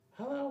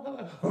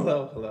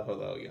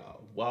Hello,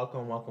 y'all.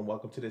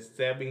 Welcome to the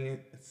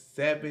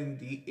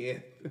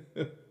 70th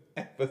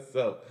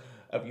episode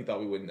of You Thought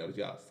We Wouldn't Notice,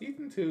 y'all.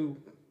 Season two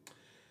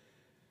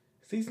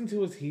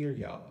is here,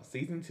 y'all.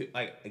 Season two,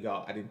 like,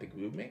 y'all, I didn't think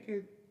we would make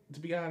it. To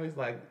be honest,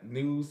 like,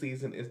 new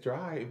season is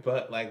dry,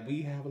 but, like,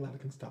 we have a lot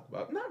of things to talk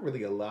about. Not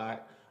really a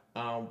lot.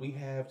 We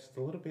have just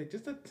a little bit,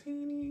 just a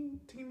tiny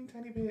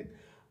bit.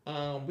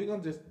 We're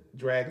gonna just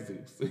drag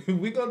Zeus.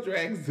 We're gonna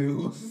drag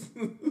Zeus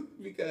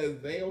because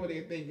they over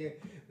there thinking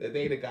that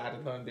they the god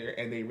of thunder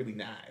and they really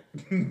not.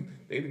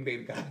 They think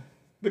they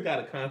the god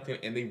of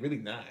content and they really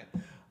not.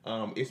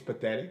 It's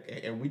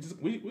pathetic, and we're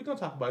gonna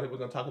talk about it. We're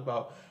gonna talk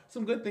about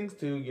some good things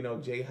too. You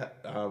know,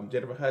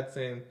 Jennifer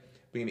Hudson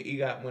being an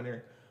EGOT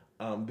winner,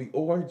 the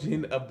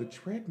origin of the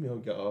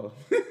treadmill, y'all.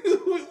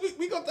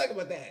 We gonna talk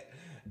about that,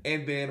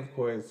 and then of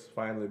course,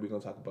 finally, we're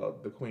gonna talk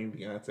about the Queen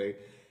Beyonce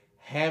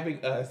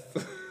having us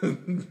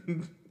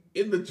in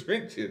the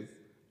trenches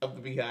of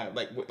the Beehive,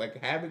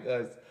 like having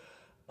us,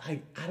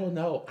 like, I don't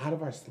know, out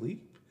of our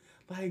sleep,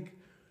 like,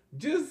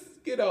 just,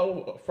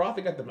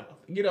 frothing at the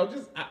mouth, yeah,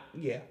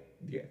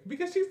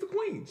 because she's the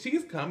queen.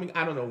 She's coming.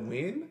 I don't know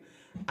when.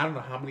 I don't know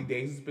how many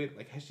days it's been.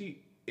 Like,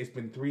 it's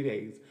been 3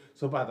 days.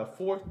 So by the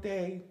fourth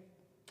day,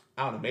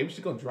 I don't know. Maybe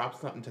she's gonna drop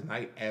something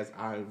tonight as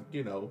I'm,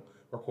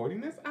 recording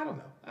this. I don't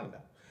know.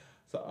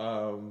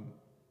 So,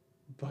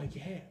 but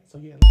yeah. So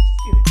yeah, let's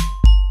just get it.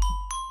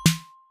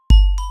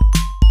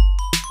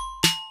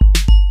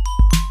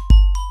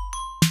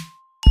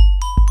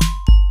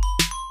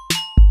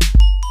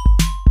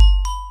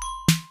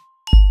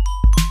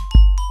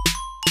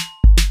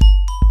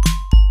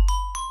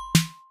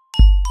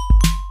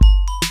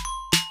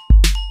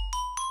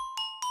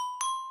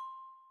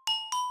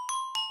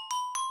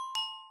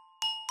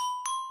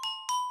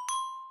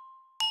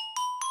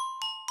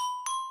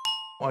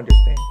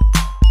 Understand.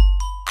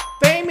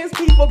 Famous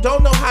people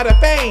don't know how to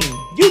fame.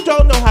 You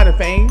don't know how to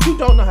fame. You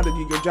don't know how to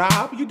do your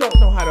job. You don't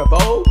know how to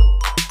vogue.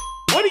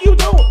 What are you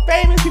doing?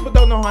 Famous people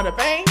don't know how to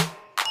fame.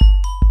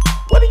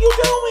 What are you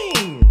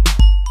doing?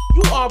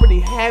 You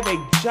already have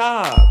a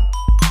job.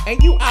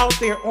 And you out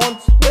there on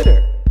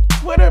Twitter.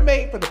 Twitter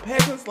made for the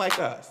peasants like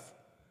us.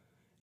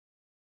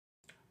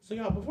 So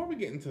y'all, before we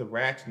get into the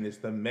ratchetness,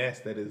 the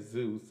mess that is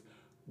Zeus,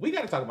 we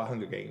gotta talk about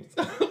Hunger Games.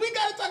 We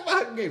gotta talk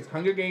about Hunger Games.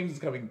 Hunger Games is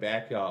coming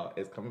back, y'all.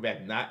 It's coming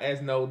back not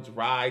as no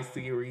dry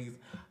series,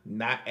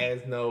 not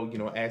as no,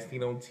 as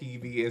seen on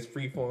TV, as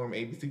freeform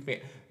ABC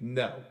fan.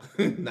 No,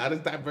 not as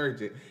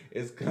Divergent.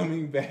 It's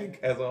coming back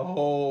as a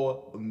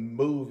whole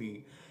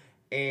movie.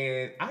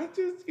 And I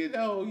just, you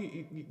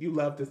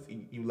love to see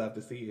it. You love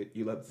to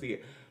see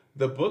it.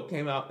 The book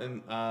came out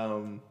in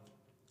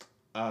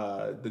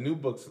the new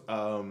books,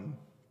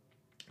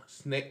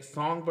 Snake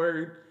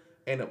Songbird,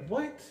 and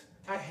what?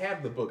 I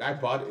have the book. I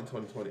bought it in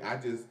 2020. I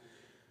didn't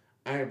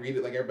read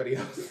it like everybody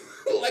else.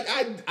 Like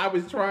I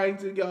was trying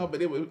to, y'all,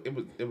 but it was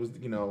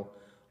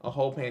a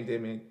whole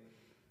pandemic.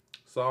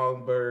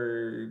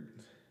 Songbird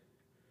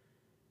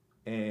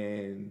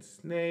and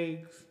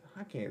Snakes.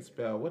 I can't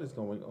spell. What is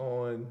going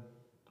on?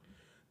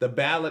 The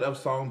Ballad of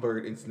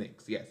Songbird and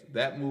Snakes. Yes,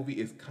 that movie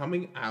is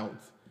coming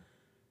out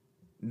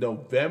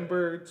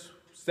November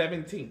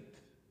 17th,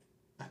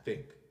 I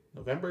think.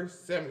 November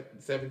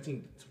 17th,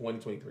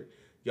 2023.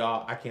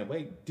 Y'all, I can't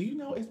wait. Do you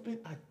know it's been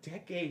a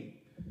decade?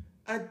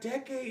 A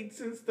decade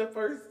since the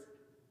first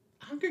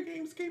Hunger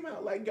Games came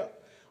out. Like, yo,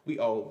 we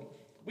old.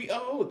 Like,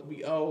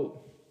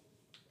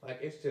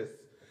 it's just,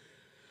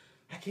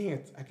 I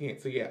can't.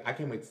 So yeah, I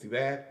can't wait to see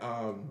that.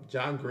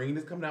 John Green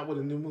is coming out with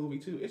a new movie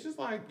too. It's just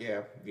like,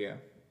 yeah.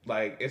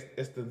 Like,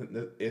 it's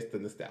the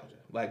nostalgia.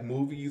 Like,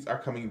 movies are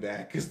coming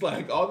back. It's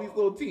like all these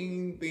little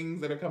teen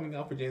things that are coming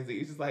out for Gen Z.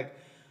 It's just like,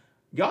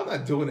 y'all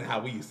not doing it how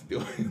we used to do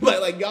it.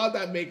 like y'all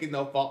not making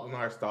no Fault in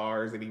Our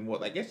Stars anymore.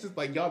 Like, it's just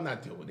like, y'all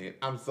not doing it.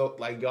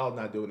 Y'all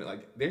not doing it.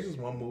 Like, there's just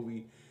one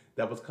movie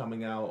that was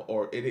coming out,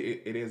 or it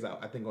is out,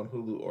 I think, on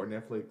Hulu or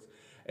Netflix,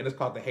 and it's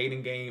called The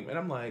Hating Game. And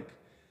I'm like,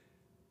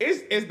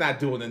 it's not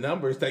doing the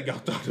numbers that y'all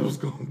thought it was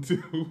going to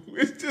do.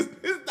 It's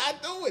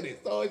not doing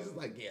it. So it's just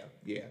like,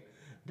 yeah.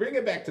 Bring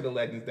it back to the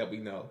legends that we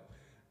know.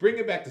 Bring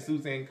it back to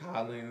Suzanne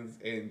Collins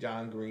and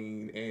John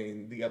Green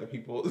and the other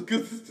people,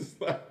 because it's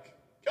just like,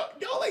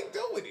 y'all ain't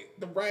doing it.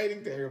 The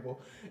writing terrible.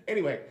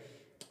 Anyway,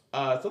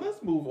 so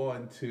let's move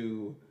on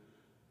to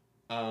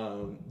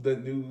the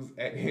news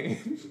at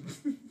hand.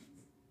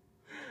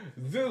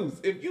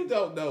 Zeus, if you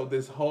don't know,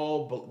 the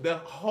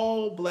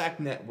whole black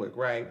network,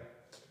 right?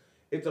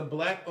 It's a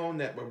black-owned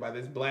network by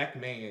this black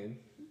man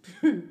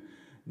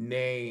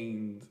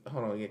named,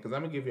 hold on, because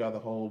I'm going to give y'all the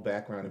whole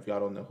background if y'all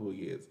don't know who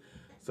he is.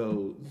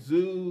 So,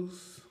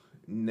 Zeus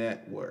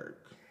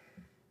Network.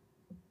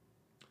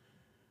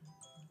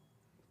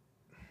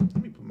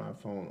 Let me put my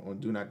phone on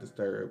Do Not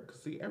Disturb.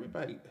 Because, see,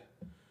 everybody,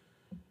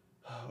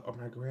 or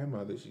my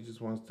grandmother, she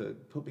just wants to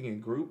put me in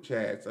group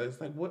chats. So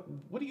it's like, what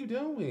are you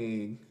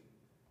doing?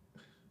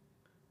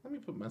 Let me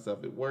put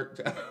myself at work.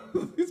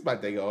 It's my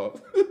day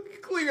off.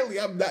 Clearly,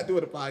 I'm not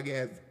doing a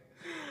podcast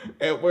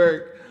at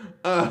work.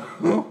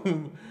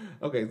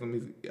 Okay, so let me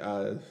see.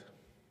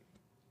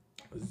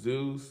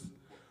 Zeus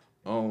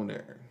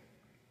owner.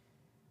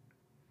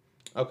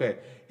 Okay,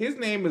 his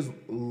name is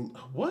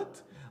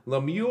what?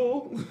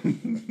 Lemuel.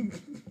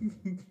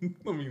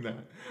 Let me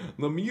not.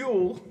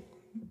 Lemuel.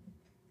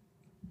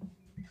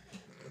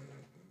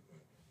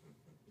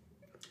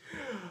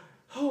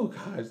 Oh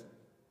gosh.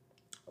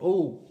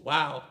 Oh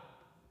wow.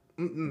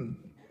 Mm-mm.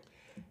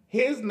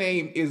 His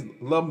name is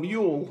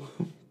Lemuel.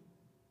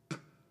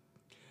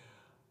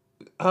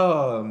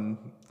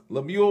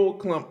 Lemuel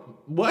Clump.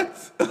 What?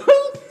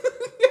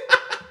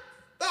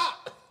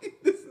 Stop.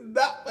 This is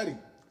not funny.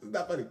 It's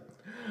not funny.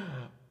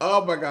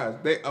 Oh my gosh.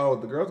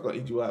 The girl's gonna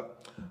eat you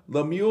up.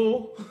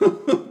 Lemuel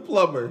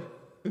Plumber.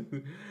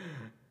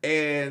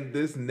 And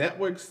this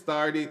network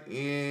started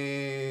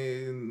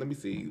in, let me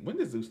see, when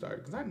did Zeus start?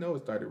 Because I know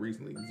it started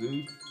recently.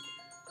 Zeus.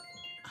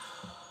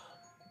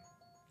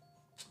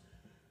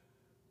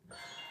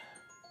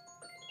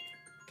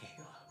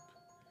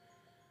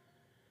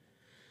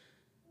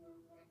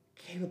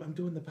 Caleb, I'm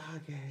doing the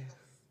podcast.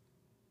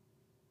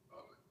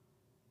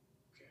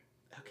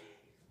 Okay.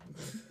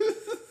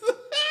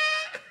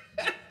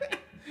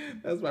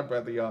 That's my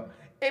brother, y'all.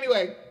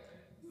 Anyway,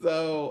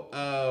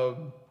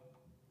 so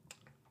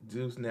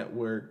Zeus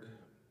Network.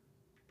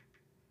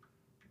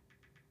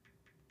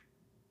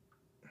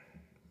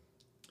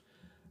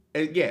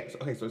 And yeah,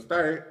 okay, so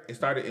it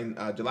started in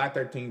July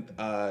 13th,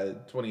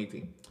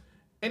 2018.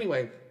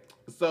 Anyway,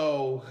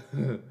 so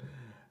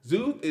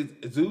Zeus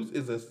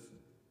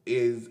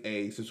is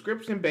a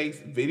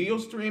subscription-based video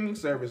streaming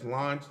service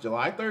launched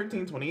July 13th,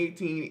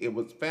 2018. It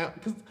was found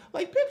because,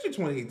 like, picture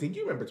 2018.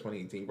 You remember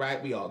 2018, right?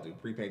 We all do.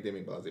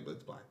 Pre-pandemic, blah, blah, blah,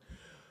 blah.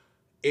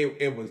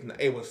 It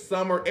was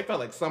summer. It felt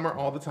like summer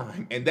all the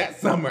time. And that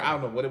summer, I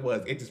don't know what it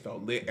was. It just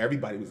felt lit.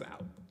 Everybody was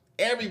out.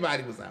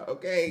 Everybody was out.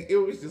 Okay, it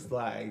was just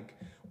like,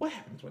 what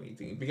happened in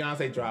 2018?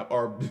 Beyonce dropped,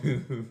 or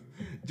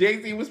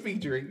Jay-Z was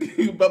featuring,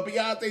 but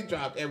Beyonce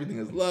dropped Everything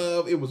Is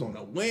Love. It was on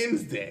a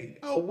Wednesday.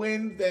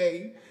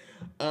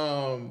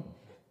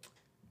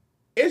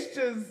 It's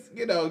just,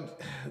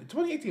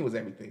 2018 was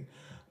everything.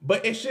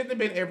 But it shouldn't have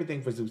been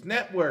everything for Zeus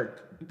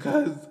Network.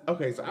 Because,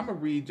 okay, so I'm going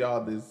to read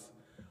y'all this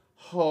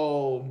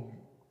whole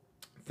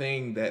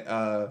thing that,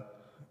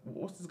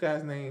 what's this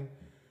guy's name?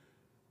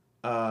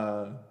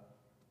 Well,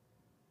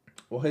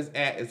 his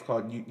ad is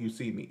called You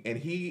See Me. And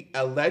he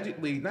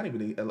allegedly, not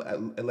even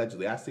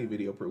allegedly, I see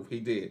video proof, he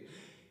did.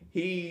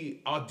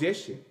 He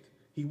auditioned.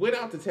 He went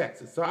out to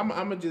Texas. So I'm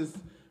going to just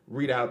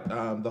read out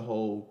the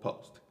whole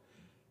post.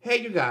 Hey,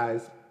 you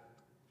guys.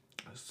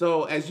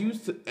 So as you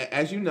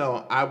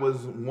know, I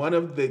was one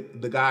of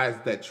the guys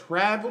that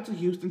traveled to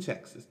Houston,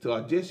 Texas to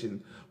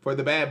audition for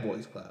the Bad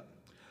Boys Club.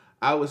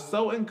 I was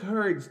so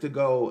encouraged to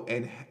go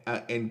and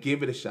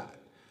give it a shot.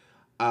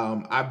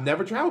 I've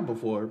never traveled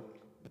before.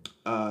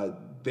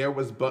 There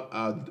was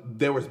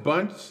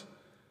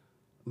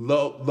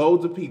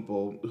loads of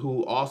people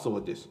who also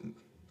auditioned.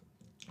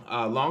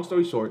 Long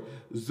story short,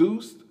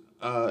 Zeus.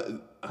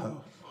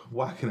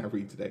 Why can I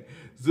read today?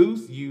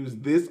 Zeus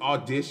used this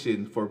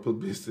audition for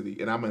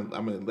publicity, and I'm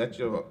gonna let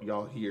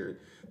y'all hear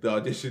the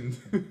audition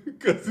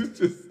because it's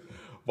just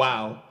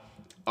wow.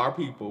 Our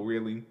people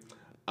really.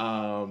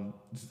 Long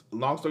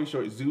story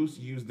short, Zeus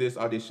used this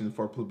audition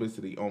for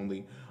publicity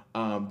only.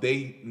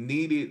 They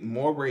needed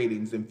more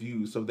ratings and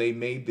views, so they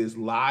made this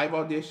live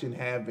audition,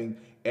 having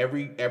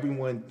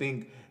everyone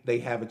think they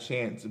have a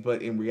chance.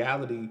 But in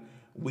reality,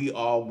 we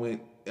all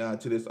went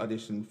to this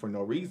audition for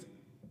no reason.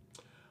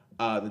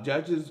 The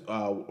judges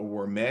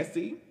were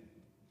messy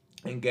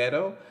and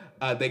ghetto.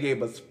 They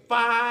gave us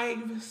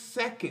 5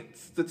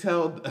 seconds to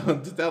tell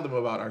them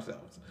about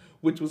ourselves,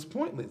 which was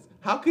pointless.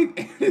 How could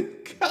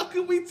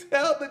we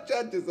tell the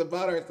judges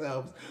about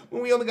ourselves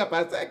when we only got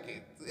 5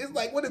 seconds? It's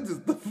like, what is this,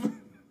 the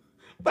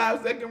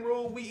 5-second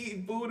rule? We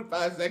eat food in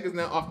 5 seconds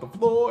now off the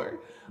floor?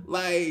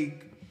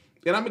 Like,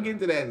 and I'm gonna get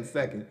into that in a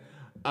second.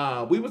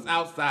 We was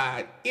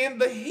outside in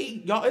the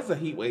heat. Y'all, it's a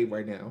heat wave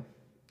right now.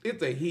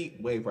 It's a heat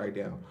wave right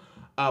now.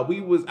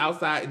 We was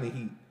outside in the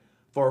heat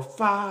for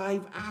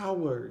 5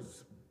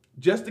 hours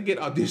just to get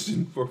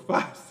auditioned for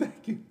 5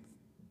 seconds.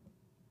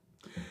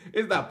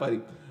 It's not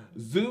funny.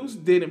 Zeus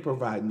didn't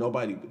provide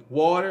nobody with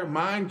water.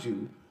 Mind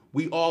you,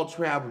 we all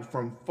traveled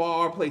from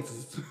far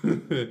places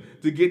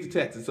to get to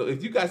Texas. So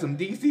if you got some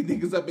DC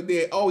niggas up in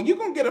there, oh, you're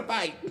going to get a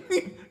fight.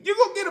 You're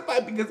going to get a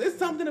fight because it's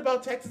something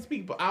about Texas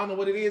people. I don't know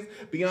what it is.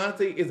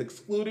 Beyonce is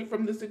excluded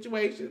from this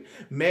situation.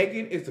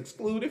 Megan is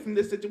excluded from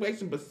this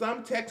situation. But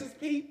some Texas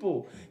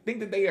people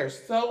think that they are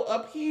so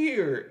up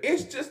here.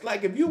 It's just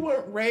like if you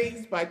weren't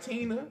raised by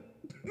Tina,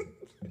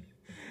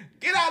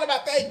 get out of my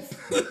face.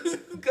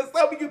 Because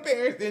some of you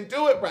parents didn't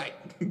do it right.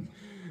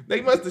 They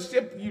must have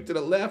shifted you to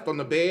the left on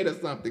the bed or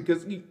something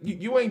because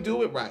you ain't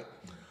do it right.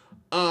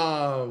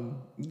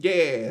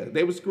 Yeah,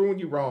 they were screwing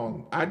you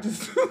wrong. I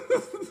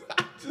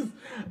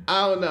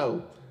don't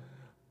know.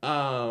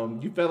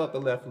 You fell off the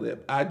left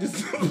lip.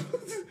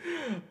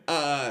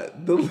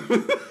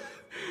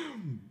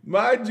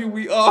 Mind you,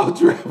 we all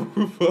travel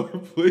from far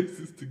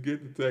places to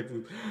get to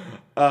Texas.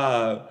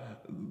 Uh,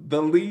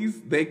 the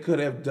least they could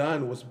have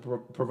done was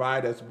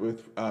provide us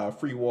with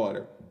free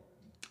water.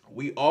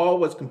 We all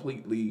was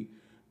completely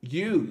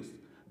used.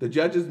 The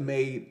judges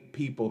made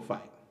people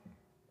fight.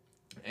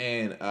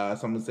 And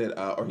someone said,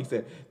 or he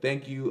said,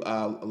 "Thank you,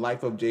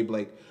 Life of Jay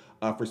Blake,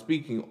 for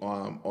speaking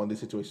on this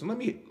situation." Let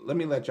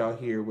me let y'all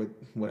hear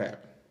what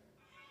happened.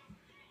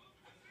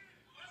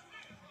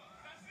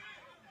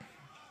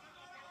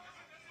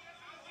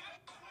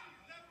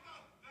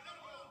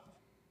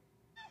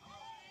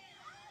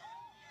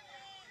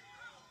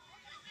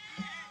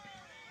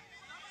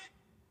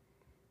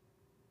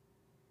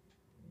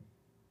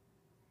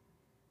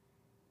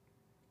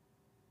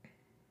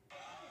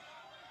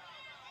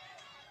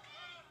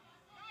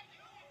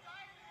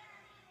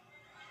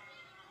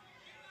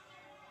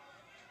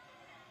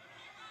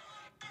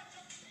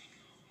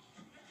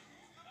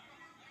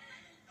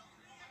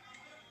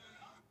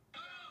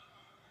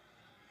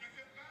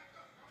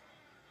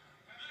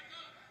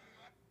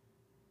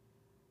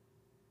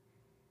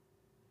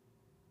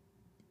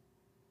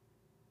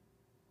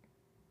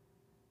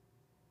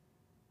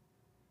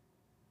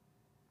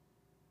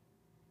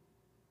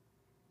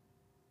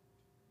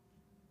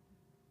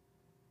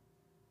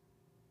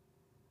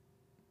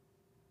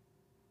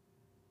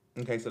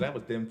 Okay, so that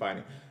was them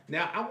fighting.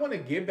 Now I want to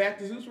get back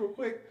to Zeus real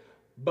quick,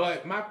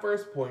 but my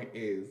first point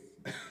is,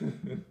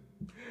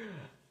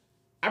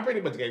 I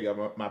pretty much gave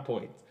y'all my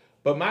points.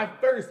 But my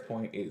first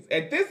point is,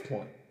 at this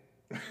point,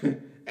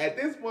 at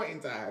this point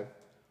in time,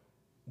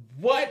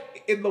 what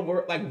in the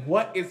world, like,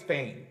 what is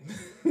fame?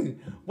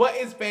 What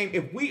is fame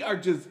if we are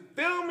just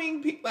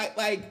filming people?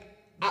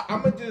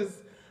 I'm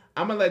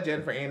gonna let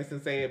Jennifer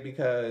Aniston say it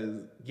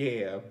because,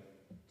 yeah.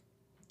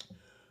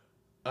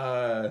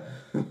 Uh,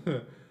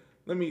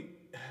 let me,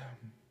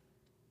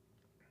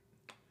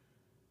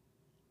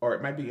 or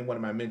it might be in one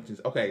of my mentions.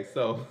 Okay,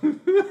 so let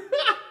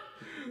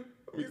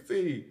me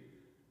see,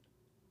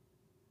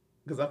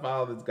 because I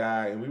followed this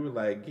guy and we were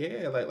like,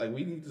 yeah, like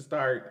we need to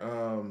start.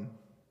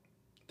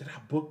 Did I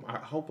book?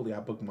 Hopefully, I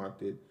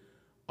bookmarked it.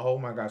 Oh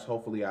my gosh,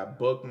 hopefully I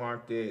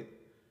bookmarked it.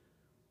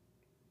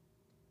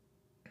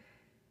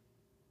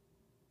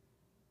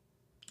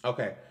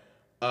 Okay.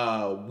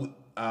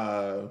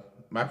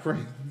 My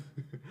friend,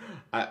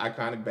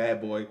 iconic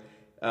bad boy,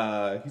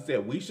 he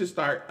said we should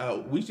start.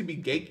 We should be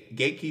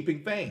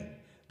gatekeeping fame.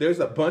 There's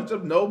a bunch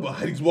of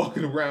nobodies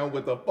walking around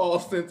with a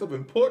false sense of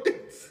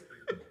importance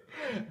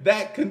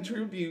that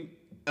contribute.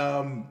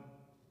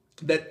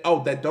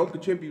 That don't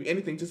contribute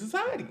anything to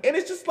society, and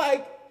it's just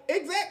like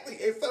exactly.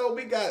 And so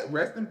we got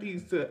rest in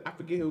peace to, I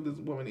forget who this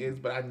woman is,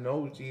 but I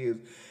know who she is,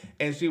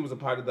 and she was a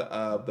part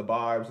of the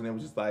Barbs, and it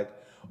was just like,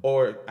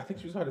 or I think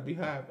she was part of the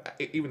Beehive,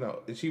 even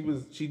though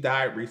she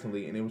died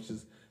recently, and it was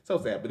just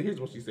so sad. But here's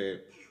what she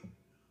said.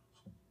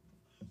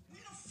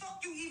 Where the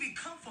fuck you even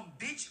come from,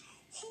 bitch?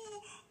 Who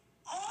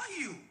are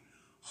you?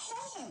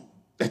 Who?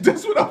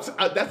 That's what I'm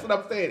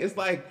saying. It's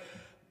like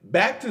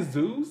back to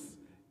Zeus.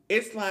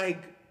 It's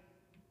like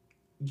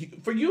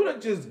for you to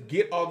just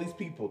get all these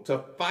people to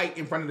fight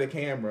in front of the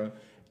camera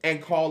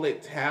and call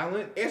it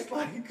talent. It's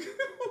like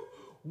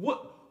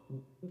what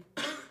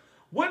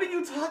what are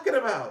you talking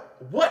about?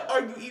 What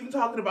are you even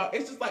talking about?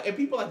 It's just like, and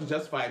people like to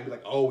justify it and be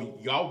like, oh,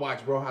 y'all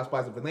watch Real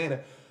Housewives of Atlanta.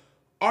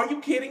 Are you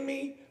kidding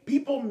me?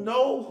 People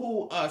know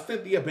who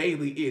Cynthia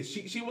Bailey is.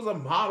 She was a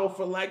model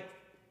for like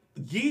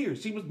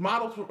years. She was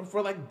modeled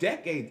for like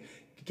decades.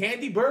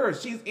 Candy Burr,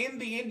 she's in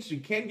the industry.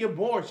 Kenya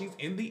Moore, she's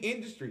in the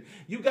industry.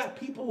 You got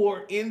people who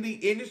are in the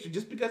industry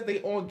just because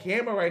they on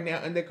camera right now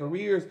and their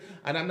careers,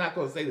 and I'm not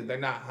going to say that they're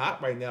not hot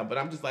right now, but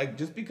I'm just like,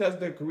 just because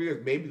their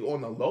careers may be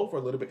on the low for a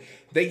little bit,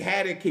 they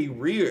had a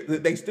career.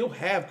 They still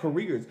have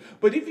careers.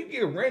 But if you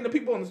get random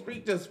people on the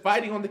street just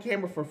fighting on the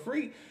camera for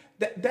free,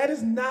 that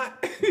is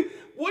not,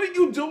 what are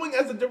you doing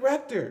as a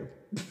director?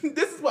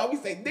 This is why we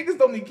say niggas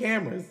don't need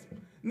cameras.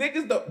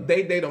 Niggas don't,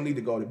 they don't need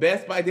to go to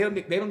Best Buy. They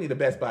don't need a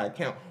Best Buy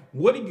account.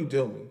 What are you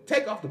doing?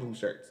 Take off the blue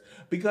shirts,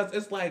 because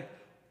it's like,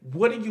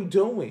 what are you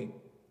doing?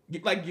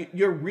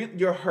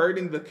 You're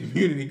hurting the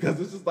community, because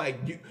it's just like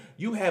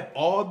you have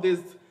all this,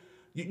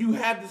 you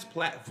have this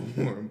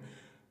platform,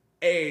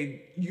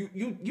 and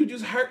you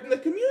just hurting the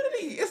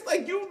community. It's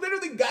like you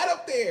literally got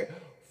up there,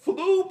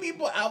 flew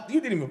people out. You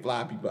didn't even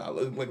fly people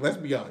out. Like, let's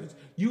be honest.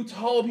 You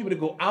told people to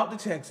go out to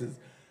Texas,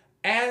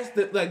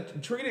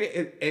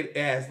 treated it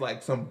as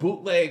like some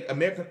bootleg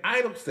American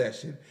Idol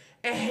session,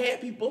 and had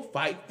people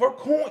fight for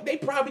coin. They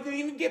probably didn't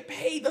even get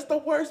paid. That's the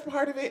worst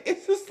part of it.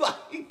 It's just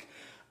like,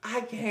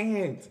 I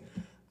can't.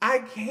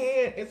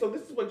 And so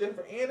this is what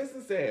Jennifer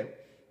Aniston said.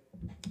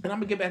 And I'm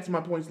gonna get back to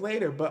my points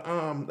later, but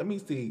let me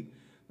see.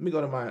 Let me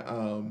go to my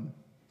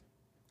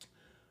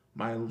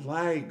my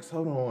likes.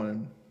 Hold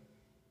on.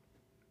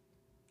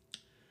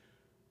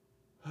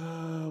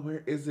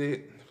 Where is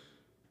it?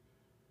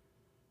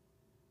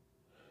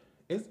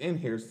 It's in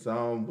here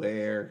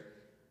somewhere.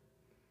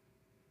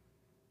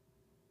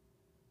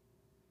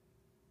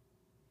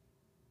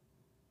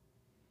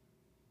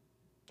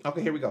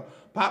 Okay, here we go.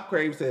 Pop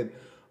Crave said,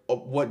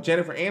 what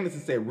Jennifer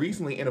Aniston said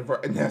recently in a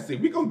and that's it.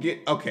 We're gonna get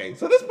okay.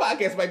 So this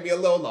podcast might be a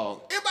little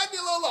long. It might be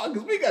a little long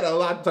because we got a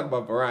lot to talk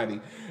about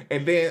Variety,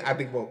 and then I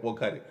think we'll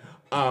cut it.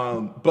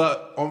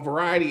 But on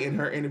Variety in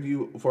her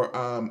interview for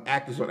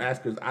Actors on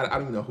Oscars, I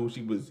don't even know who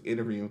she was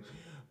interviewing,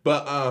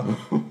 but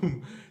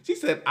she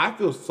said, "I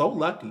feel so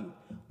lucky.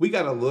 We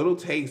got a little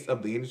taste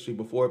of the industry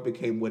before it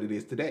became what it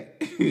is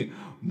today.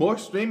 More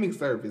streaming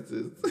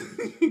services.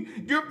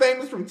 You're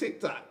famous from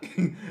TikTok.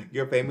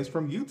 You're famous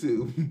from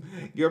YouTube.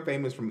 You're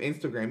famous from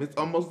Instagram. It's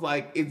almost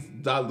like it's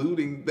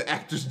diluting the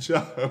actor's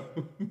job."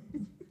 And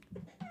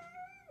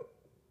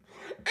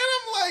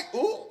I'm like,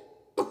 ooh.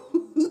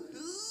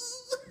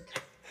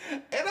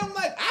 And I'm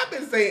like, I've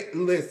been saying,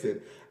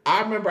 listen,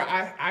 I remember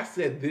I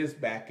said this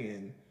back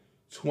in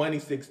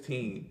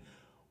 2016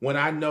 when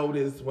I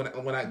noticed when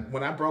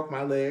I broke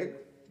my leg,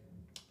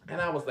 and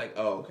I was like,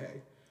 oh,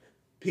 okay.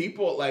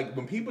 People like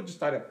when people just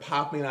started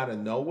popping out of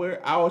nowhere,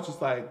 I was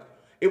just like,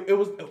 it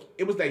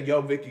was that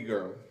Yo Vicky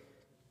girl,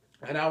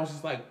 and I was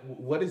just like,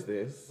 what is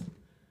this?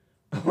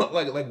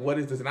 like what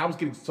is this? And I was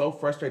getting so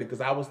frustrated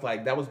because I was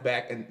like, that was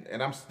back,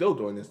 and I'm still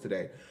doing this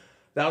today.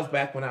 That was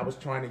back when I was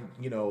trying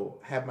to,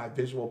 have my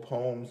visual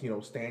poems,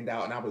 stand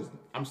out, and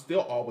I'm still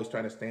always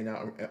trying to stand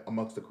out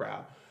amongst the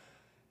crowd.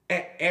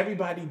 And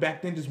everybody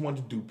back then just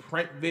wanted to do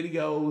print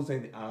videos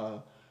and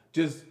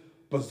just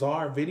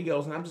bizarre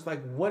videos, and I'm just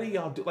like, what do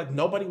y'all do? Like,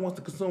 nobody wants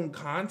to consume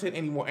content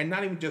anymore, and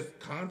not even just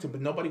content,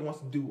 but nobody wants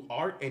to do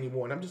art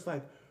anymore. And I'm just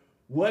like,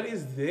 what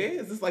is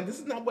this? It's like, this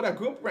is not what I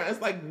grew up around.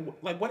 It's like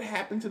what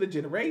happened to the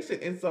generation?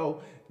 And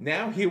so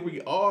now here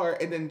we are,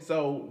 and then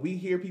so we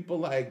hear people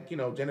like,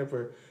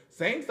 Jennifer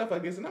saying stuff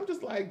like this, and I'm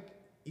just like,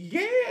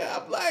 yeah,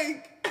 I'm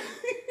like,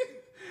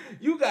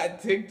 you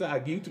got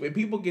TikTok, YouTube, and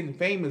people getting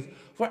famous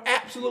for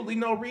absolutely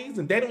no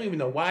reason. They don't even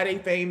know why they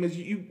famous.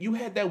 You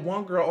had that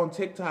one girl on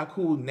TikTok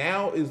who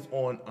now is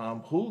on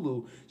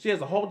Hulu. She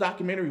has a whole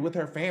documentary with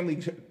her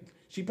family.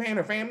 She paying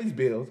her family's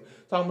bills.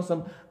 Talking about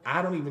some,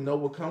 I don't even know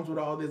what comes with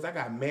all this. I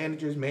got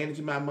managers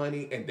managing my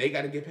money, and they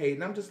got to get paid.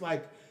 And I'm just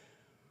like,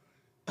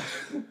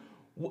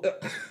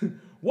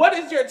 what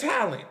is your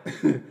talent?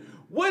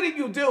 What are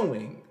you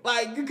doing?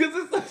 Like, because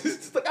it's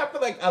just like, I feel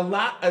like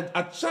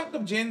a chunk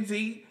of Gen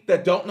Z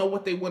that don't know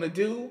what they want to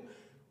do,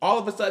 all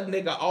of a sudden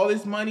they got all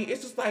this money.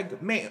 It's just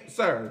like, man,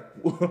 sir,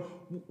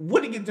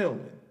 what are you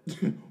doing?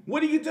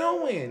 What are you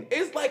doing?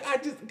 It's like,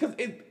 because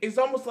it's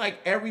almost like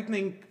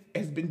everything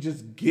has been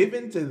just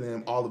given to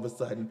them all of a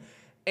sudden,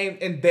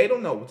 and they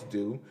don't know what to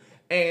do.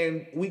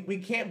 And we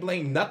can't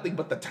blame nothing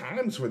but the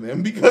times for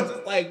them, because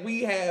it's like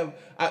we have,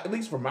 at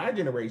least for my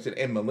generation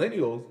and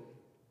millennials,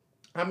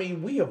 I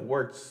mean, we have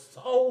worked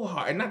so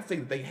hard, and not to say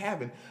that they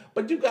haven't,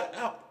 but you got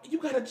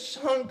a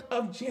chunk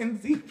of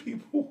Gen Z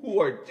people who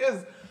are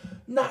just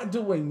not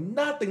doing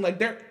nothing. Like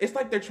it's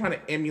like they're trying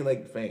to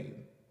emulate fame.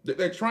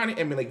 They're trying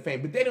to emulate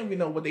fame, but they don't even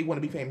know what they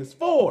want to be famous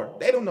for.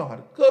 They don't know how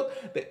to cook.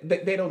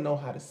 They don't know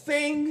how to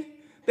sing.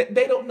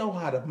 They don't know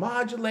how to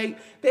modulate.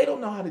 They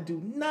don't know how to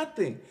do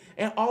nothing.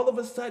 And all of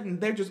a sudden,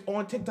 they're just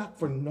on TikTok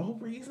for no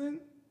reason.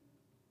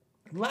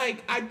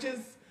 Like,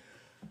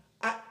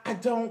 I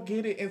don't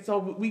get it. And so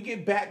we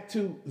get back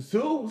to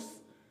Zeus.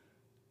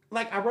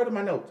 Like I wrote in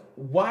my notes,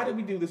 why did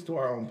we do this to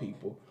our own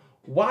people?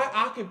 Why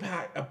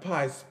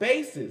occupy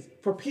spaces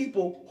for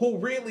people who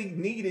really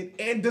need it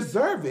and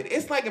deserve it?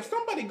 It's like if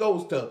somebody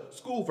goes to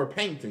school for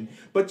painting,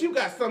 but you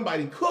got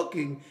somebody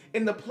cooking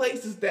in the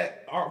places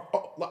that are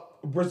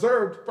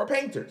reserved for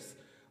painters.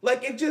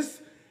 Like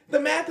the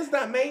math is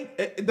not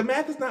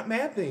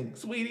mathing,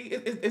 sweetie.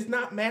 It's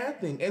not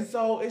mathing. And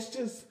so it's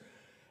just,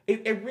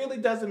 it really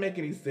doesn't make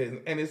any sense.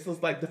 And it's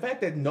just like the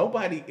fact that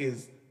nobody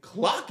is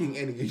clocking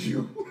any of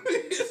you.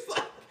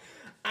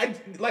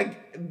 It's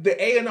like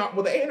the A&R.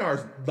 Well, the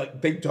A&Rs,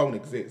 like, they don't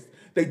exist.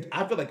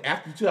 I feel like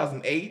after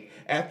 2008,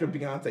 after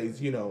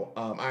Beyonce's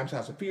I'm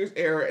Sasha Fierce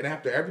era, and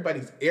after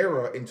everybody's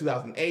era in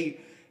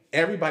 2008,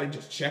 everybody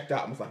just checked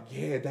out and was like,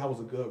 yeah, that was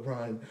a good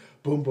run.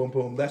 Boom, boom,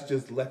 boom. Let's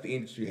just let the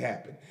industry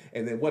happen.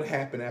 And then what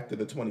happened after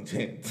the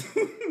 2010s?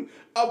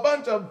 A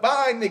bunch of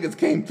Vine niggas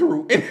came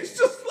through, and it's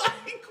just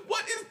like,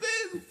 what is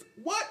this?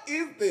 What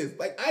is this?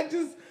 Like,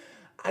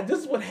 this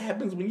is what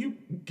happens when you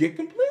get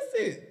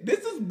complicit.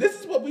 This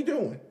is what we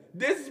doing.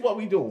 This is what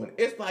we doing.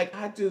 It's like,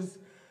 I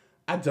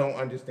don't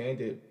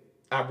understand it.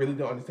 I really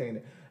don't understand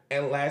it.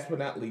 And last but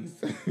not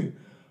least,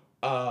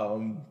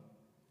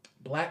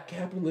 black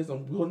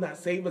capitalism will not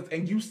save us.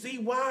 And you see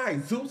why.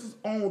 Zeus is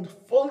owned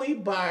fully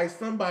by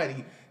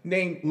somebody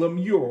named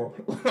Lemure.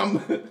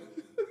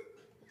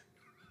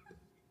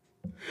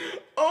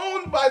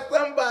 Owned by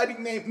somebody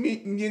named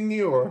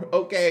Lemure,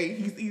 okay?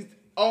 He's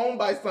owned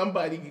by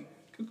somebody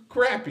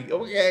crappy,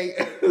 okay?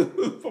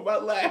 For my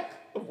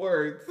lack of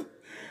words.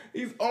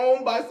 He's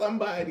owned by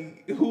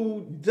somebody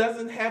who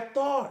doesn't have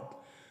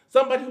thought.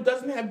 Somebody who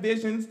doesn't have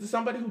visions.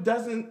 Somebody who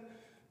doesn't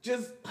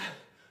just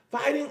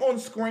fighting on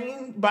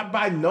screen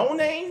by no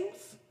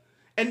names.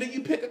 And then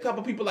you pick a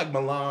couple people like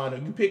Milan, or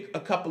you pick a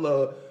couple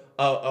of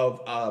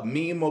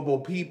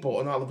memeable people,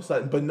 and all of a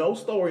sudden, but no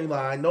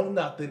storyline, no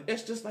nothing.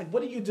 It's just like,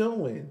 what are you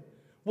doing?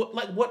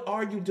 What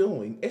are you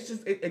doing? It's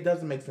just it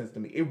doesn't make sense to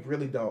me. It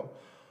really don't.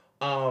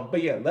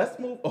 But yeah, let's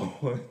move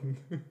on.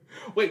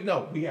 Wait,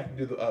 no, we have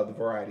to do the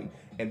variety,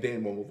 and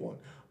then we'll move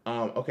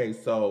on. Okay,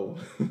 so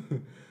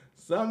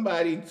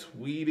somebody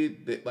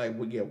tweeted that like,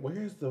 well, yeah,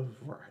 where's the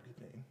variety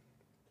thing?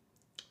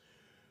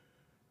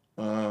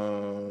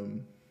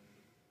 Um,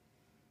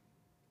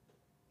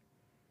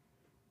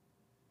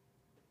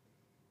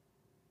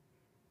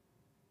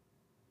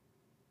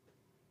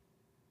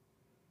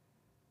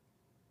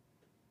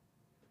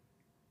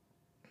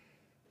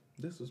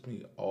 this was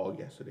me all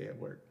yesterday at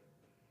work.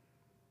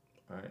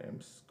 I am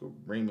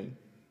screaming.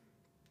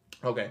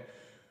 Okay.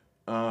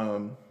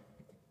 Um,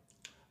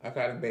 I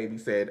got a baby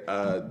said,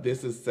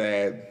 this is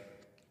sad.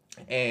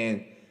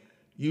 And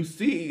you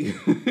see,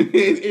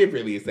 it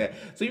really is sad.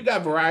 So you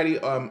got variety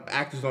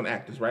actors on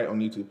actors, right, on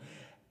YouTube.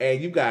 And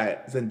you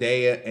got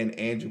Zendaya and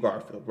Andrew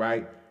Garfield,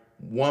 right?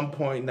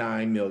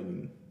 1.9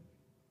 million.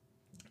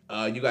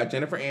 You got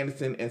Jennifer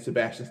Aniston and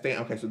Sebastian Stan.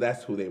 Okay, so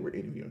that's who they were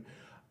interviewing.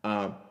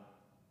 Um,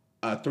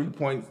 3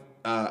 point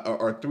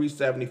or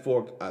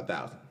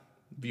 374,000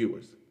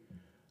 viewers.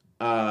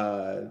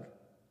 Uh,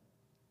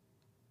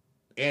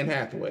 Anne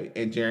Hathaway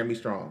and Jeremy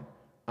Strong,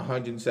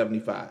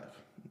 175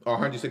 or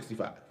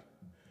 165.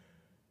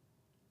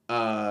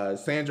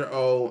 Sandra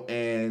Oh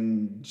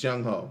and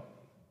Jung Ho.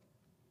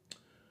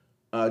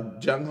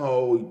 Jung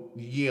Ho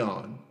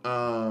Yeon,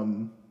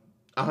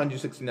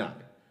 169.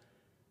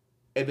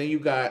 And then you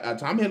got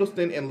Tom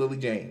Hiddleston and Lily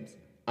James,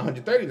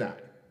 139.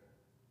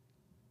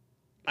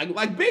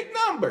 Like big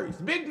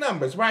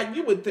numbers, right?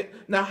 You would think.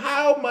 Now,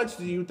 how much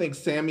do you think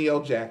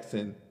Samuel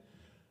Jackson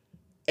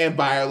and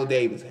Viola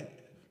Davis had?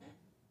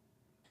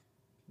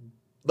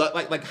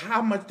 Like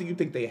how much do you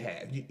think they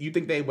had? You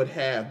think they would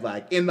have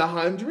like in the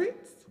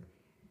hundreds?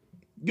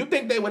 You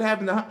think they would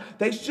have in the?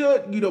 They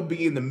should,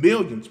 be in the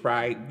millions,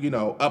 right?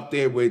 Up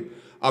there with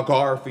a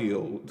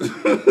Garfield,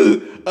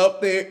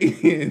 up there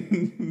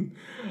in,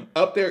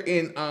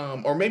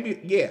 or maybe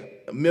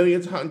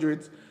millions,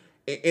 hundreds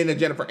in a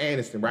Jennifer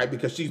Aniston, right?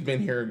 Because she's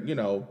been here,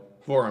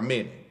 for a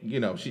minute.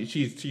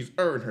 She's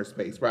earned her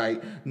space,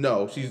 right?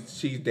 No,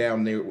 she's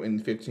down there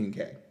in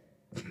 15K.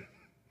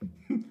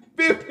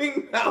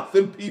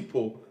 15,000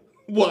 people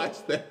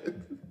watch that.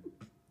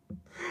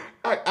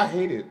 I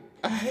hate it.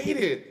 I hate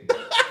it.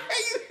 I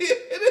hate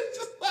it. And it's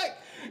just like,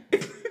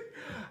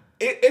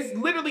 it's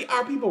literally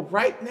our people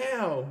right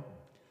now,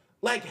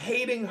 like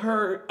hating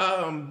her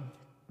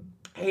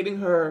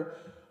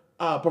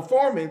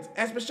performance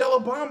as Michelle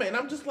Obama. And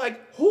I'm just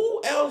like,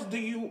 who else do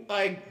you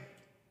like?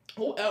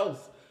 Who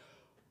else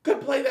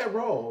could play that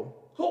role?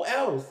 Who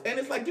else? And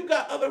it's like, you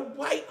got other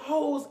white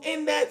hoes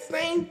in that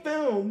same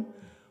film,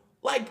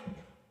 like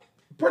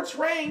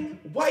portraying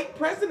white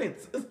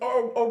presidents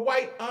or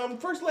white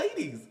first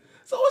ladies.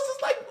 So it's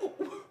just like,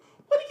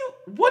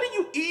 what are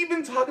you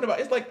even talking about?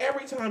 It's like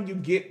every time you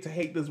get to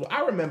hate this.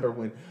 I remember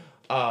when,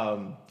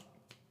 oh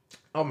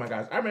my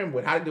gosh, I remember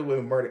when How to Deal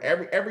with Murder.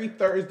 Every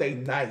Thursday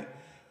night,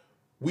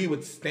 we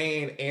would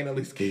stand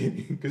Annalise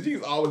Keating because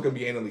she's always gonna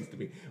be Annalise to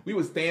me. We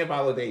would stand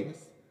Viola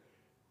Davis,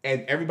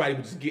 and everybody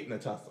would just get in a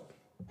tussle.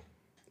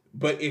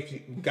 But if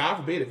you, God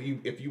forbid,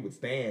 if you would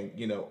stand,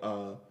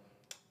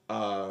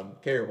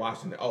 Kerry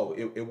Washington,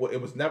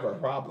 it was never a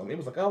problem. It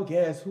was like, oh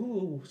yes,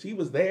 who she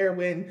was there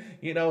when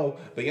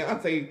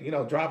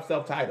Beyonce dropped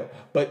self-titled.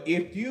 But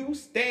if you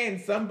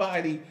stand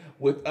somebody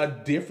with a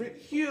different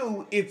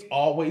hue, it's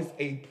always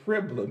a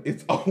problem.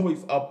 It's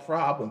always a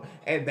problem,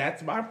 and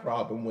that's my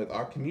problem with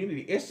our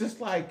community. It's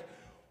just like,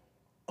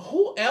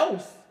 who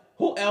else?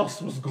 Who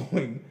else was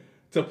going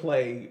to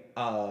play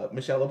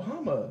Michelle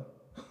Obama?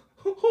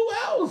 Who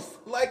else?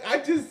 Like, I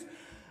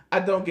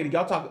don't get it.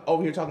 Y'all talk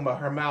over here talking about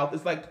her mouth.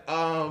 It's like,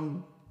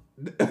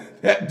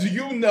 do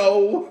you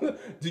know?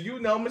 Do you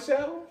know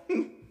Michelle?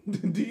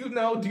 Do you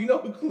know? Do you know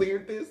who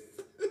cleared this?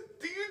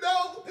 Do you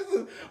know? This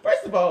is,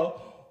 first of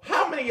all,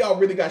 how many of y'all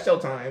really got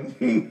Showtime?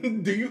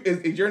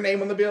 Is your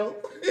name on the bill?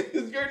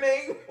 Is your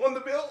name on the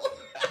bill?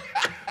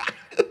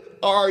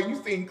 Or are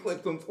you seeing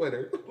clips on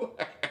Twitter?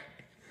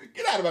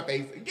 Get out of my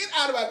face. Get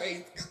out of my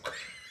face.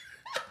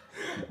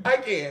 I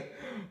can't.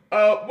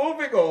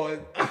 Moving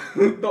on.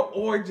 The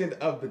origin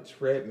of the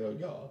treadmill,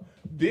 y'all.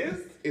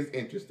 This is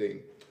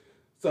interesting.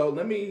 So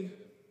let me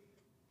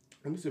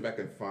see if I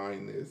can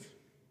find this.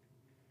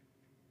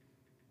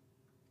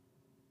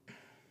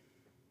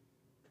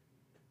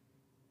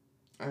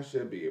 I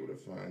should be able to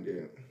find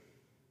it.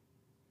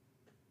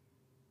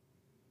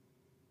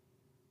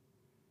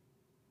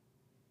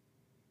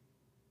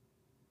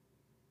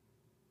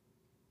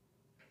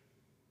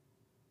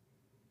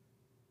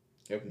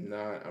 If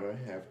not, I'm gonna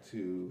have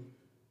to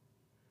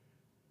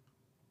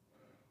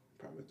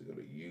probably have to go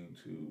to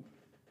YouTube.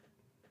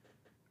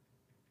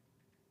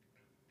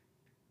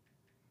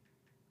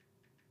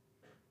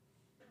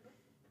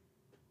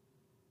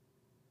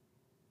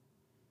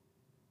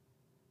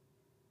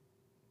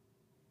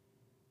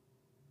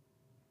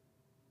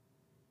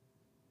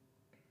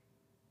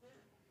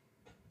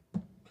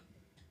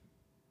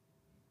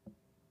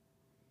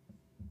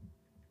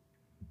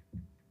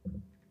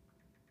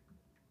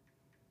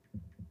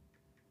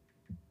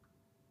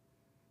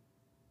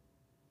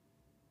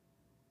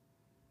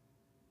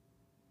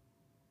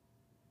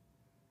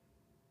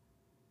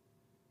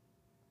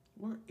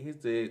 Where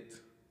is it?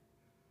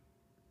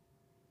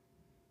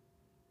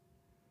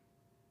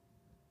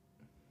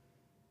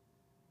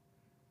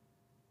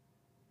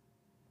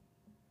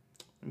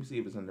 Let me see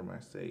if it's under my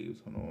saves.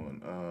 Hold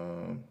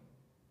on.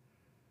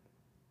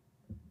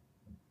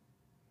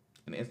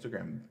 And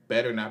Instagram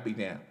better not be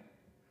down.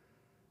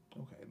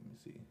 Okay, let me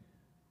see.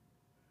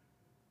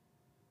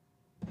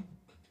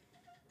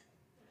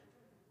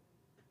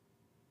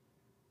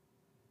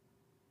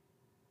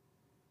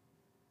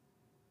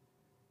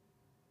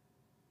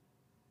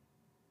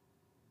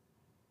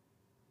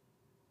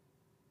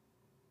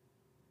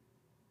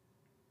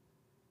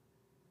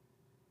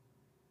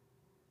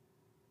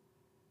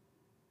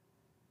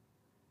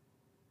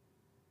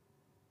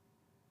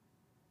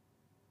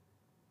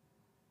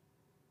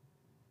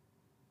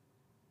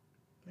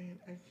 Man,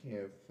 I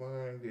can't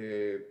find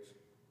it.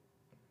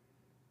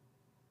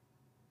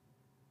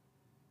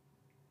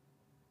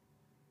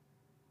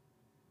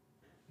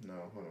 No,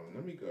 hold on.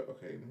 Let me go.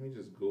 Okay, let me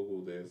just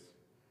Google this.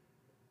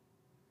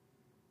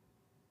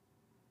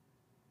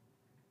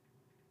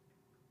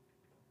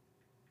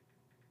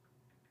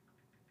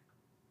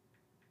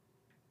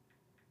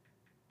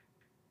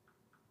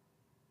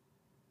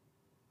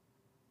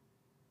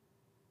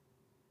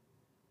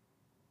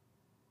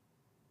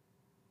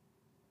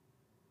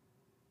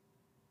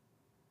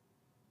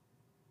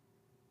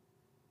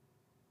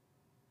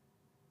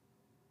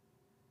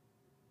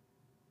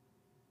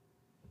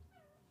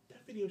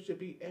 That video should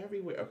be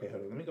everywhere. Okay,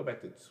 hold on. Let me go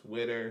back to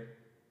Twitter.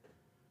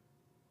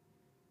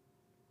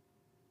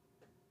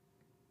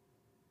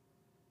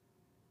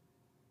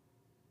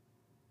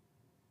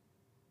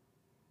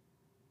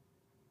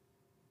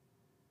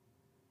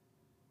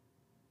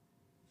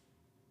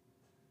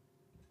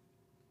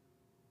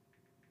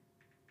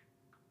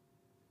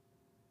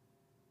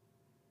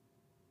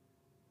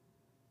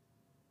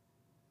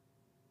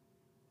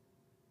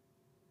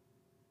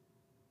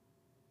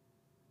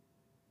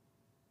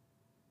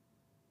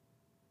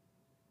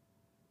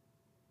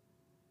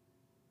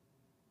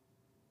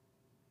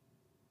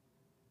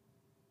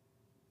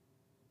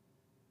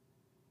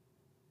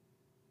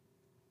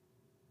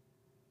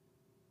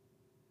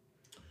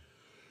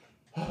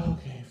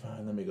 Okay,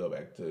 fine. Let me go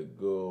back to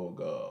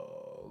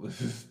Google. This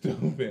is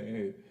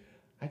stupid.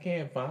 I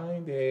can't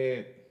find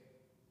it.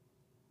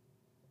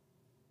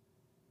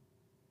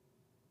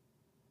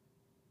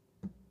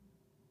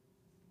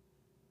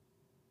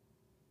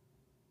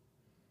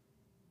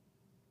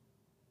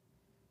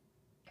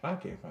 I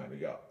can't find it,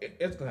 y'all.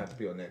 It's gonna have to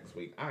be on next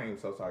week. I am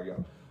so sorry,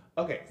 y'all.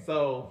 Okay,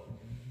 so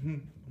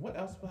what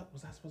else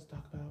was I supposed to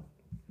talk about?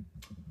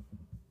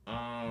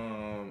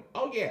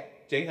 Oh yeah,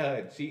 J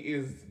Hud. She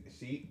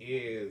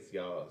is,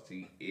 y'all.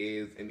 She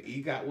is an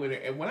EGOT winner.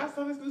 And when I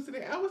saw this news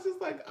today, I was just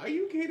like, "Are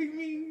you kidding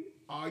me?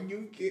 Are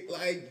you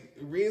like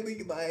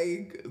really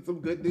like some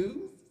good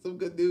news? Some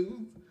good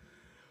news."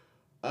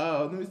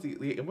 Let me see.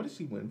 What did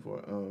she win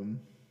for?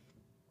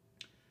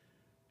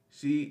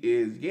 She's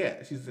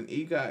an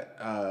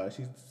EGOT.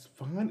 She's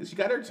fine. She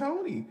got her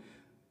Tony.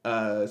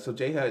 So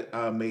J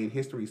Hud made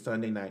history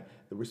Sunday night.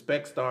 The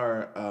Respect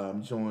Star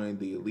joined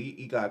the Elite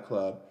EGOT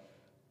Club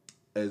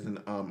as an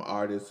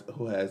artist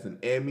who has an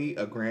Emmy,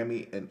 a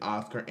Grammy, an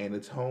Oscar, and a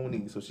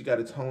Tony. So she got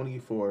a Tony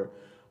for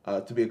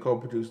to be a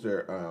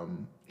co-producer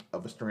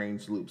of A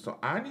Strange Loop. So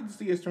I need to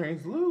see A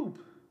Strange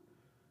Loop.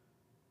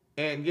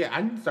 And yeah,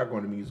 I need to start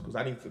going to musicals.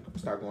 I need to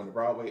start going to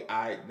Broadway.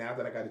 Now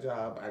that I got a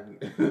job,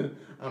 I'm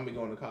gonna be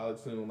going to college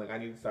soon. Like I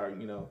need to start,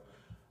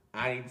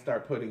 I need to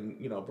start putting,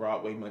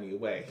 Broadway money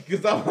away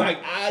because I'm like,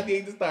 I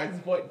need to start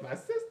supporting my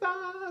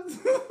sisters,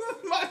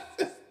 my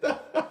sister.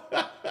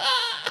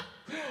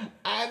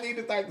 I need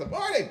to start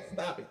supporting.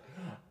 Stop it.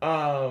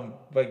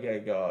 But yeah,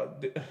 y'all,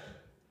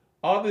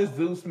 all this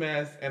Zeus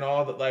mess and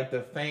all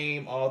the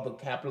fame, all the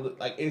capital,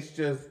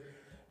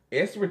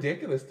 it's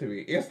ridiculous to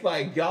me. It's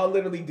like y'all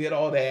literally did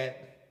all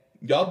that.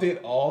 Y'all did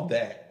all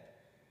that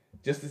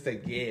just to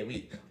say, yeah,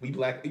 we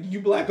black, you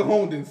black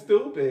owned and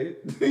stupid.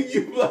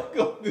 You black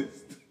owned and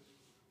stupid.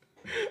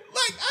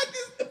 Like,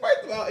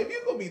 first of all, if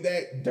you're gonna be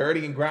that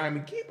dirty and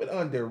grimy, keep it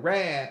under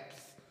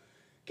wraps.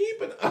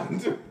 Keep it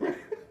under wraps.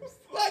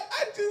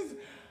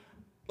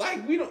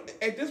 We don't,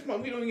 at this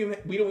point, we don't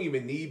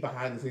even need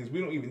behind the scenes. We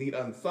don't even need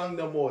unsung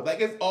no more. Like,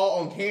 it's all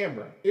on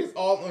camera. It's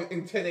all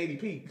in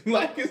 1080p.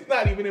 Like, it's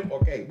not even in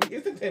 4K.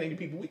 It's in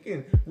 1080p, but we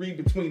can read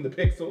between the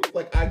pixels.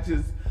 Like, I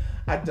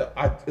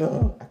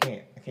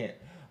can't.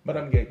 But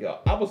I'm good,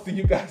 y'all. I will see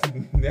you guys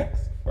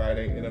next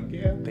Friday, and I'm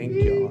good.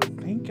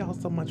 Thank y'all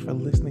so much for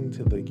listening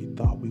to the You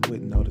Thought We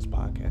Wouldn't Notice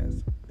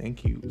podcast.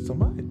 Thank you so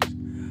much.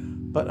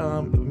 But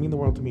it would mean the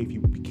world to me if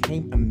you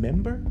became a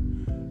member.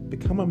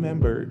 Become a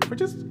member for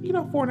just,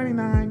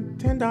 $4.99,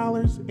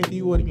 $10 if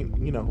you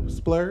would,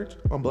 splurge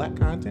on black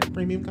content,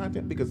 premium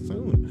content, because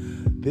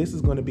soon this is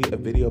going to be a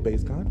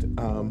video-based content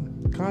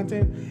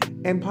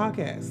and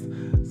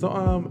podcast. So,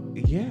 I'm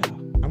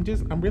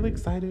really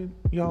excited,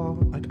 y'all.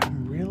 Like,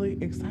 I'm really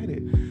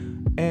excited.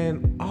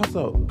 And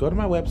also, go to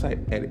my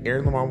website at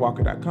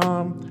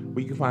aaronlamonwalker.com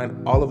where you can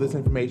find all of this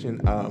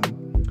information,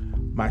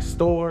 my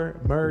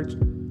store, merch,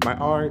 my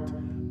art,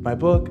 my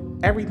book,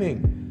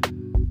 everything.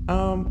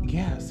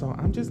 Yeah, so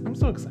I'm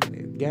so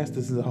excited. Yes,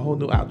 this is a whole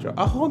new outro.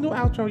 A whole new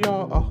outro,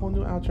 y'all. A whole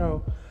new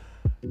outro.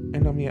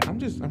 And yeah, I'm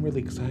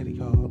really excited,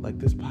 y'all. Like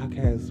this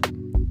podcast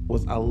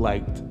was a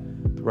light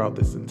throughout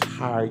this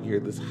entire year,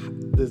 this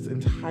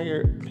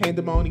entire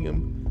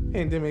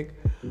pandemic.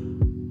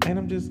 And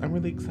I'm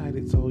really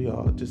excited. So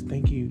y'all, just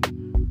thank you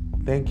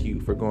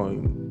for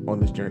going on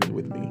this journey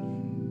with me.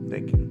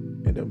 Thank you.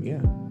 And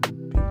yeah,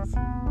 peace.